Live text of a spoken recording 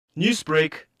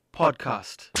Newsbreak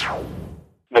podcast.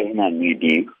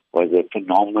 Karunanidhi was a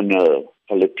phenomenal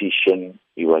politician.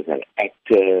 He was an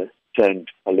actor turned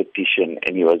politician,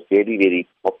 and he was very, very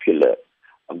popular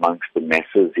amongst the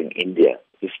masses in India.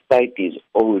 Despite his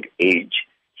old age,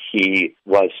 he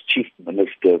was chief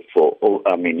minister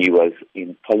he was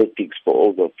in politics for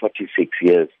over 46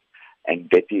 years, and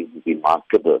that is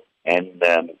remarkable. And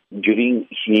during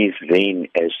his reign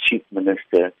as chief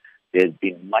minister, there's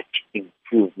been much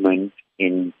improvement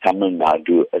in Tamil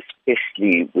Nadu,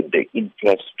 especially with the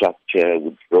infrastructure,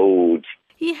 with roads.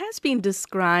 He has been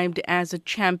described as a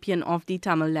champion of the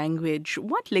Tamil language.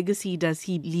 What legacy does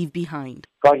he leave behind?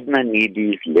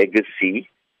 Karunanidhi's legacy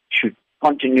should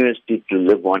continuously to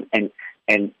live on, and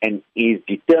his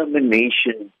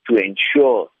determination to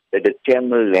ensure that the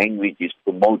Tamil language is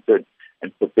promoted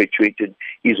and perpetuated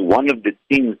is one of the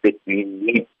things that we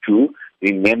need to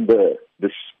remember, the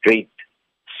great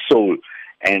soul.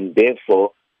 And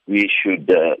therefore, we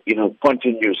should,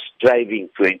 continue striving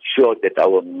to ensure that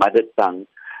our mother tongue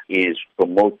is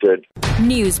promoted.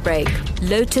 Newsbreak,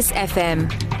 Lotus FM,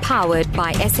 powered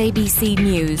by SABC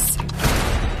News.